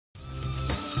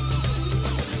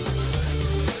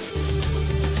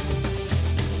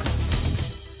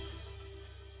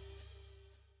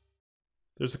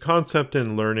There's a concept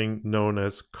in learning known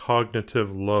as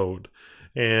cognitive load.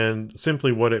 And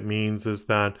simply what it means is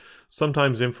that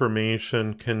sometimes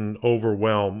information can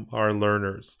overwhelm our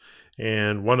learners.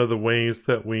 And one of the ways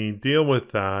that we deal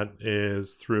with that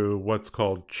is through what's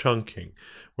called chunking,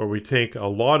 where we take a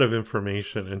lot of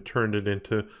information and turn it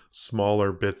into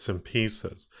smaller bits and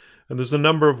pieces. And there's a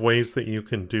number of ways that you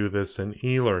can do this in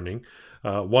e-learning.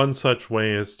 One such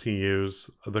way is to use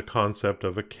the concept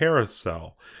of a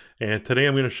carousel. And today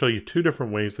I'm going to show you two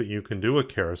different ways that you can do a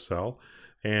carousel.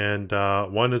 And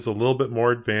one is a little bit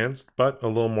more advanced, but a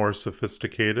little more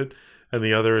sophisticated. And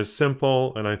the other is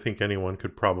simple, and I think anyone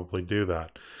could probably do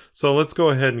that. So let's go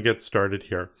ahead and get started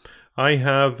here. I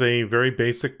have a very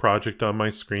basic project on my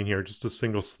screen here, just a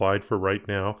single slide for right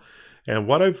now. And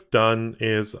what I've done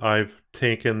is I've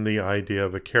taken the idea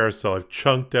of a carousel, I've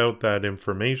chunked out that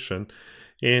information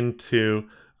into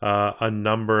a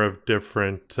number of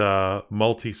different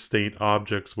multi-state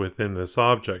objects within this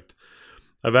object.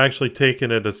 I've actually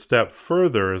taken it a step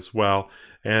further as well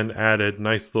and added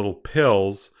nice little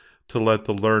pills to let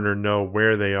the learner know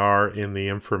where they are in the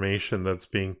information that's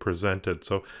being presented.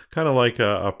 So kind of like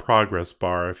a progress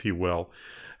bar, if you will.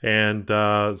 And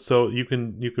so you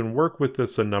can work with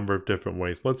this a number of different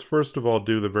ways. Let's first of all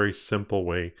do the very simple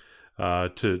way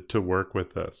to work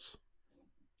with this.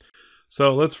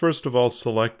 So let's first of all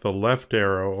select the left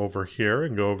arrow over here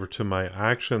and go over to my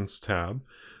Actions tab.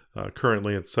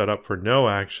 Currently it's set up for no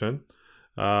action.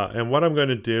 And what I'm going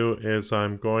to do is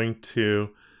I'm going to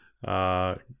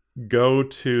go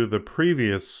to the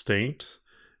previous state,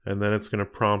 and then it's going to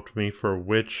prompt me for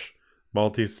which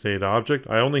multi-state object.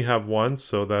 I only have one,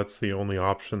 so that's the only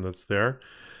option that's there.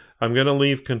 I'm going to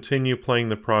leave continue playing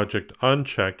the project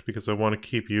unchecked because I want to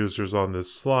keep users on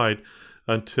this slide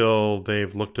until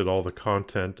they've looked at all the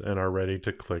content and are ready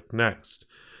to click next.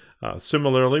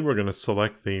 Similarly, we're going to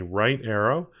select the right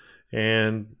arrow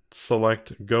and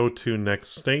select go to next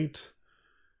state.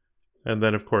 And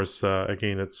then of course,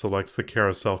 again, it selects the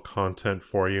carousel content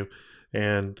for you,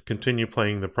 and continue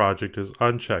playing the project is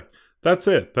unchecked. That's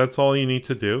it. That's all you need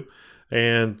to do.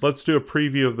 And let's do a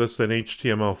preview of this in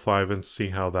HTML5 and see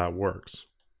how that works.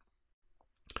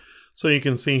 So you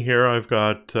can see here I've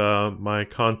got my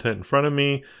content in front of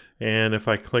me, and if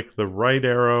I click the right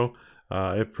arrow,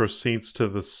 it proceeds to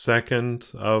the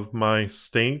second of my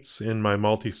states in my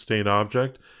multi-state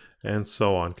object, and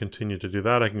so on. Continue to do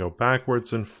that. I can go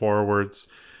backwards and forwards,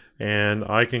 and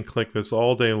I can click this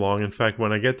all day long. In fact,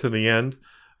 when I get to the end,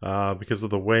 because of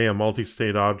the way a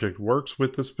multi-state object works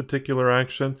with this particular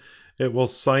action, it will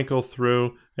cycle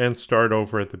through and start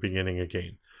over at the beginning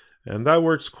again. And that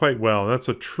works quite well. That's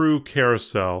a true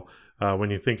carousel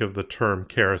when you think of the term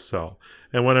carousel.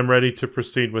 And when I'm ready to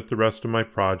proceed with the rest of my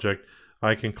project,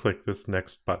 I can click this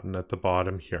next button at the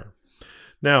bottom here.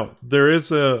 Now, there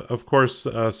is, of course,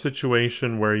 a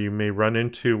situation where you may run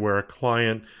into where a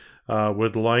client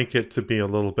would like it to be a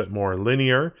little bit more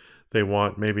linear. They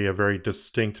want maybe a very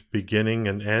distinct beginning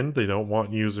and end. They don't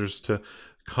want users to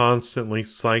constantly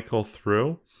cycle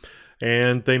through.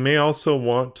 And they may also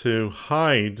want to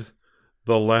hide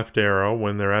the left arrow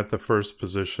when they're at the first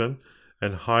position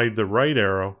and hide the right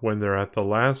arrow when they're at the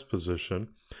last position.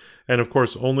 And of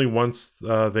course, only once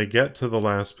they get to the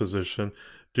last position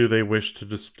do they wish to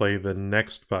display the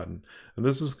next button. And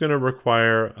this is going to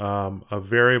require a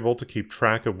variable to keep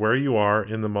track of where you are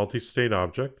in the multi-state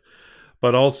object,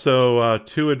 but also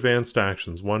two advanced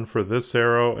actions, one for this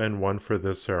arrow and one for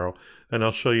this arrow. And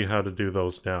I'll show you how to do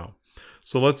those now.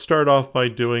 So let's start off by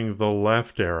doing the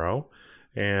left arrow,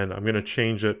 and I'm going to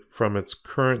change it from its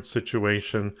current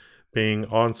situation being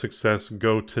on success,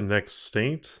 go to next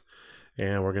state.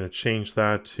 And we're going to change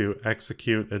that to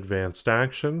execute advanced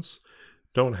actions.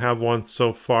 Don't have one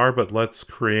so far, but let's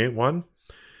create one.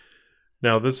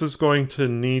 Now this is going to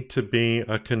need to be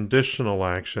a conditional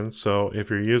action. So if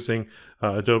you're using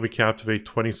Adobe Captivate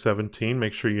 2017,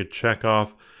 make sure you check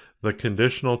off the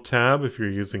conditional tab. If you're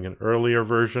using an earlier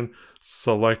version,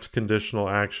 select conditional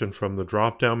action from the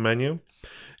drop-down menu.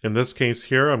 In this case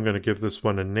here, I'm going to give this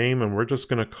one a name, and we're just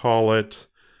going to call it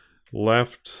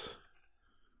left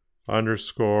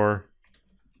underscore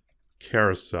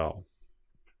carousel.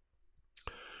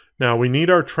 Now we need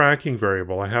our tracking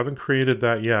variable. I haven't created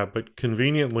that yet, but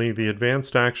conveniently the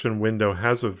advanced action window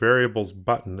has a variables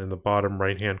button in the bottom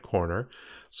right hand corner.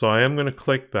 So I am going to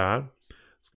click that,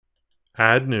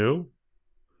 add new,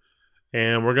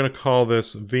 and we're going to call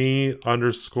this v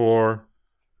underscore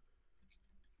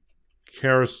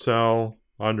carousel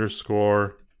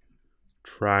underscore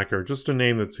tracker, just a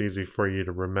name that's easy for you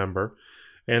to remember.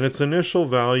 And its initial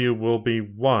value will be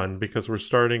 1 because we're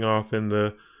starting off in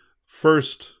the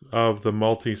first of the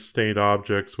multi-state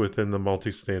objects within the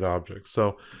multi-state object.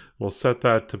 So we'll set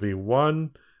that to be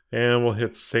 1, and we'll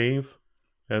hit save,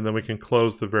 and then we can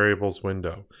close the variables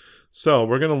window. So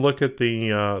we're going to look at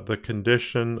the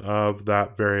condition of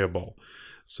that variable.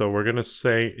 So we're going to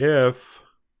say if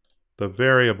the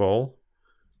variable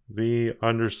v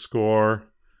underscore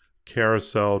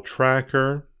carousel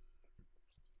tracker,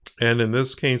 and in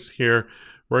this case here,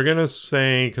 we're going to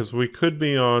say, because we could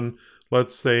be on,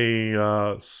 let's say,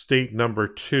 state number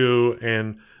 2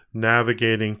 and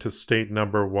navigating to state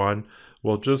number 1,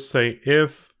 we'll just say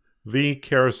if v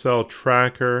carousel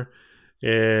tracker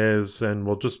is, and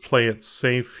we'll just play it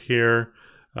safe here,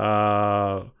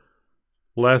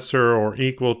 lesser or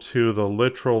equal to the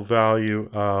literal value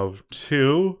of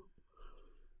 2,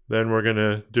 then we're going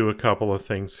to do a couple of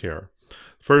things here.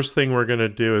 First thing we're going to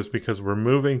do is, because we're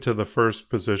moving to the first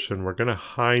position, we're going to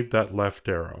hide that left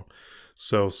arrow.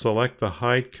 So select the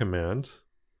hide command,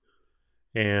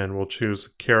 and we'll choose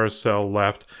carousel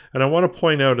left. And I want to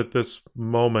point out at this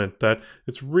moment that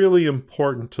it's really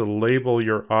important to label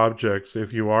your objects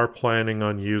if you are planning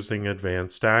on using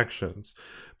advanced actions.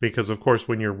 Because of course,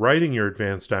 when you're writing your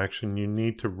advanced action, you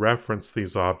need to reference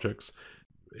these objects.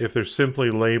 If they're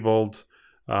simply labeled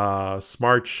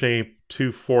Smart Shape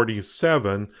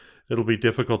 247, it'll be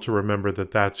difficult to remember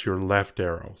that that's your left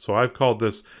arrow. So I've called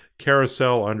this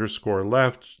carousel underscore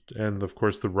left, and of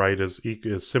course the right is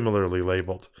similarly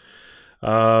labeled.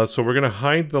 So we're going to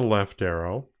hide the left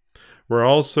arrow. We're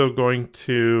also going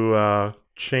to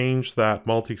change that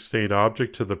multi-state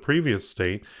object to the previous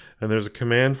state, and there's a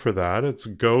command for that. It's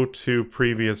go to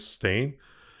previous state.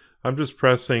 I'm just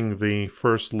pressing the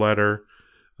first letter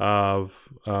of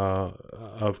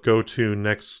go to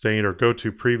next state or go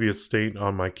to previous state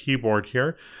on my keyboard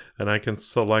here, and I can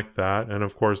select that, and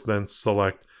of course then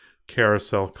select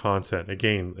carousel content.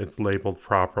 Again, it's labeled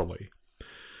properly.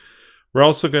 We're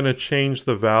also going to change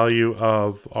the value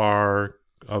of our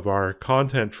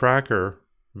content tracker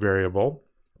variable.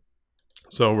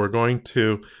 So we're going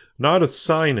to not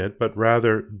assign it, but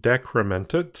rather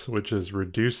decrement it, which is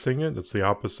reducing it. It's the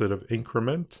opposite of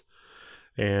increment.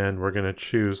 And we're going to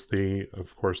choose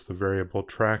of course, the variable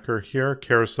tracker here,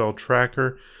 carousel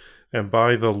tracker, and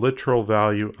by the literal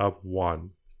value of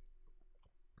 1.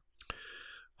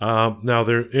 Now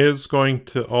there is going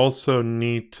to also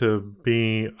need to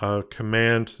be a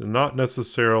command, not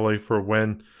necessarily for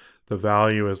when the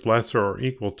value is lesser or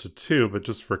equal to 2, but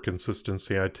just for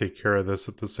consistency, I take care of this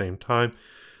at the same time.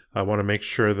 I want to make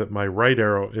sure that my right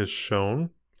arrow is shown.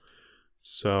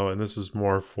 So, and this is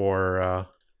more for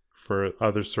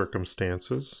other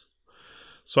circumstances.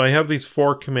 So I have these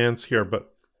 4 commands here,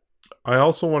 but I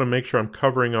also want to make sure I'm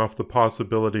covering off the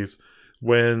possibilities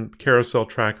when carousel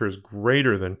tracker is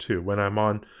greater than 2, when I'm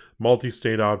on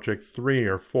multi-state object 3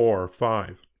 or 4 or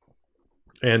 5,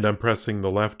 and I'm pressing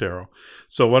the left arrow.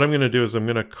 So what I'm going to do is I'm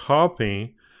going to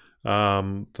copy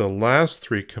the last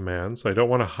 3 commands. I don't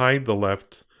want to hide the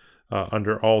left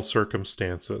under all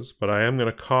circumstances, but I am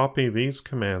going to copy these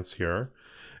commands here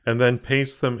and then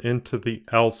paste them into the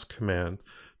else command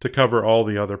to cover all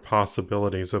the other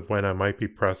possibilities of when I might be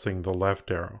pressing the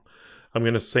left arrow. I'm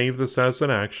going to save this as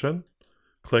an action,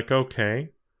 click OK,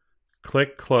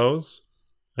 click Close,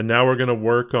 and now we're going to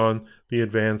work on the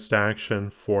advanced action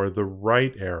for the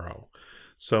right arrow.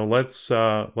 So let's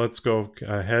go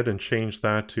ahead and change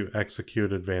that to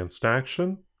Execute Advanced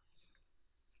Action.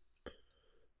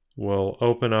 We'll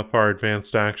open up our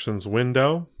Advanced Actions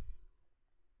window,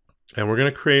 and we're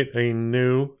going to create a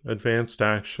new advanced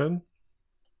action.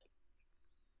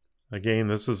 Again,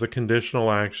 this is a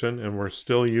conditional action, and we're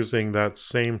still using that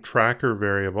same tracker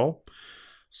variable.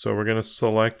 So we're going to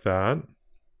select that.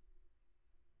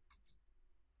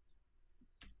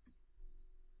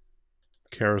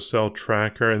 Carousel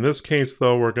tracker. In this case,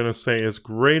 though, we're going to say is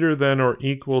greater than or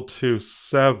equal to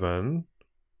 7.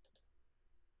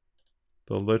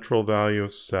 The literal value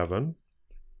of 7.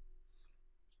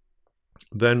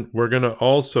 Then we're going to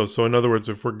also, so in other words,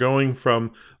 if we're going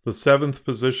from the 7th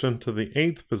position to the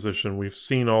 8th position, we've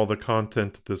seen all the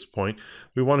content at this point.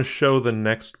 We want to show the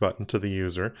next button to the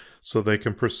user so they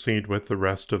can proceed with the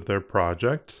rest of their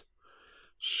project.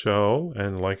 Show,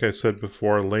 and like I said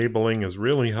before, labeling is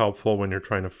really helpful when you're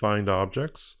trying to find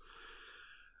objects.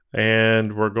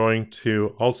 And we're going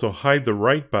to also hide the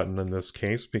right button in this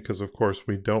case, because of course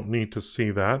we don't need to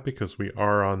see that because we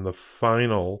are on the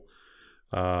final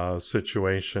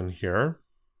situation here.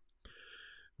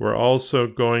 We're also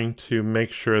going to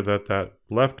make sure that that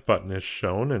left button is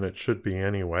shown, and it should be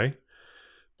anyway,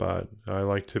 but I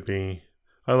like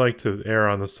to err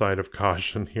on the side of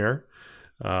caution here.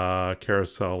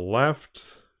 Carousel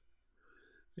left,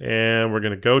 And we're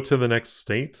going to go to the next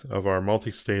state of our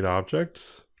multi-state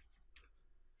object.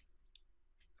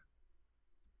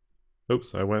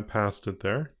 Oops, I went past it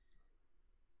there.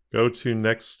 Go to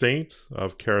next state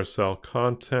of carousel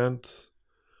content.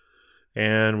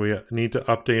 And we need to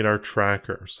update our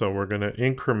tracker. So we're going to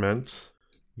increment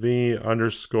v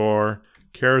underscore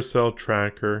carousel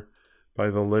tracker by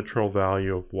the literal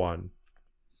value of 1.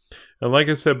 And like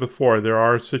I said before, there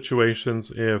are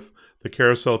situations if the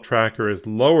carousel tracker is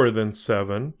lower than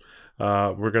 7,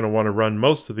 we're going to want to run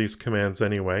most of these commands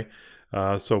anyway.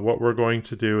 So what we're going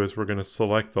to do is we're going to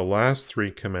select the last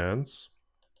 3 commands,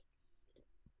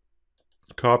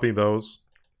 copy those,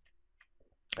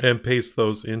 and paste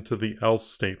those into the else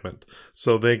statement.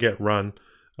 So they get run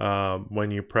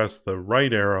when you press the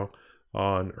right arrow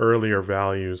on earlier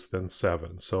values than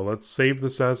 7. So let's save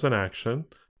this as an action.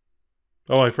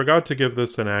 Oh, I forgot to give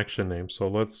this an action name. So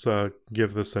let's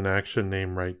give this an action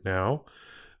name right now.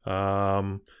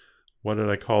 What did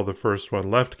I call the first one?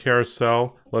 Left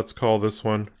carousel. Let's call this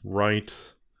one right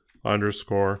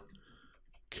underscore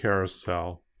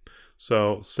carousel.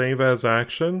 So save as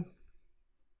action.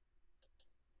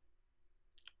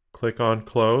 Click on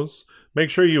close.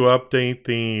 Make sure you update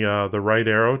the right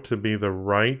arrow to be the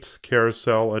right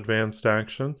carousel advanced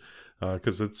action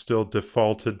because it's still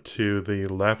defaulted to the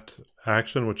left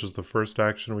action, which is the first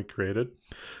action we created.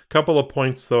 A couple of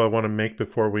points though I want to make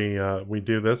before we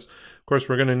do this. Of course,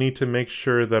 we're going to need to make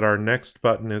sure that our next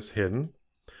button is hidden.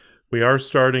 We are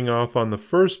starting off on the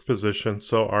first position,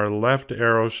 so our left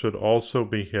arrow should also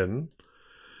be hidden.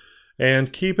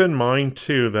 And keep in mind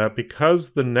too that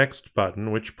because the next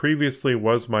button, which previously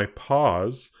was my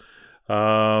pause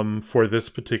for this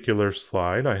particular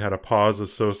slide, I had a pause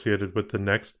associated with the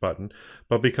next button,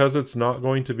 but because it's not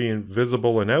going to be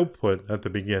visible in output at the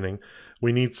beginning,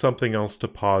 we need something else to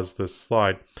pause this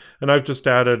slide. And I've just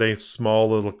added a small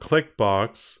little click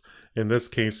box, in this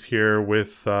case here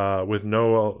with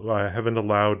no, I haven't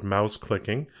allowed mouse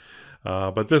clicking,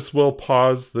 but this will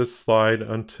pause this slide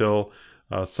until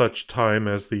such time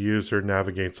as the user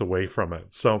navigates away from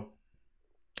it. So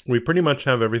we pretty much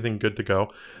have everything good to go.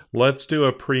 Let's do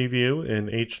a preview in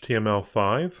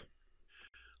HTML5.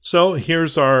 So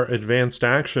here's our advanced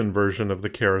action version of the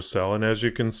carousel, and as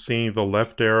you can see, the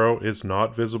left arrow is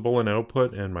not visible in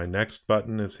output and my next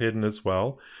button is hidden as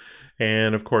well.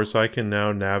 And of course I can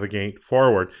now navigate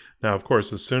forward. Now of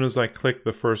course as soon as I click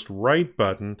the first right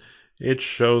button, it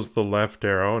shows the left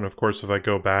arrow, and of course if I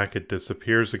go back it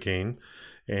disappears again.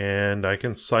 And I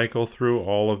can cycle through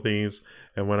all of these,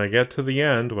 and when I get to the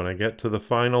end, when I get to the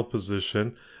final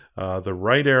position, the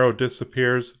right arrow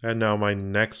disappears and now my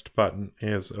next button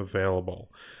is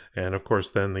available. And of course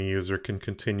then the user can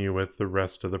continue with the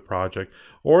rest of the project,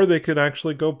 or they could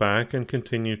actually go back and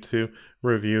continue to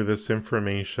review this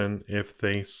information if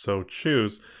they so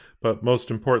choose. But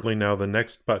most importantly, now the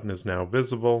next button is now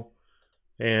visible,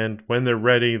 and when they're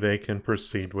ready they can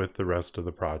proceed with the rest of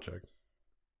the project.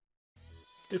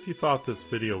 If you thought this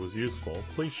video was useful,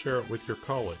 please share it with your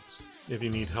colleagues. If you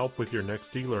need help with your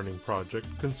next e-learning project,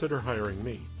 consider hiring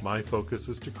me. My focus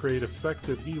is to create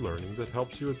effective e-learning that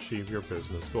helps you achieve your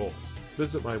business goals.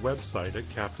 Visit my website at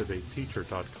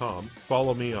captivateteacher.com,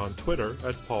 follow me on Twitter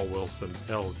at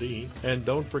PaulWilsonLD, and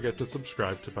don't forget to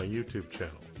subscribe to my YouTube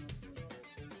channel.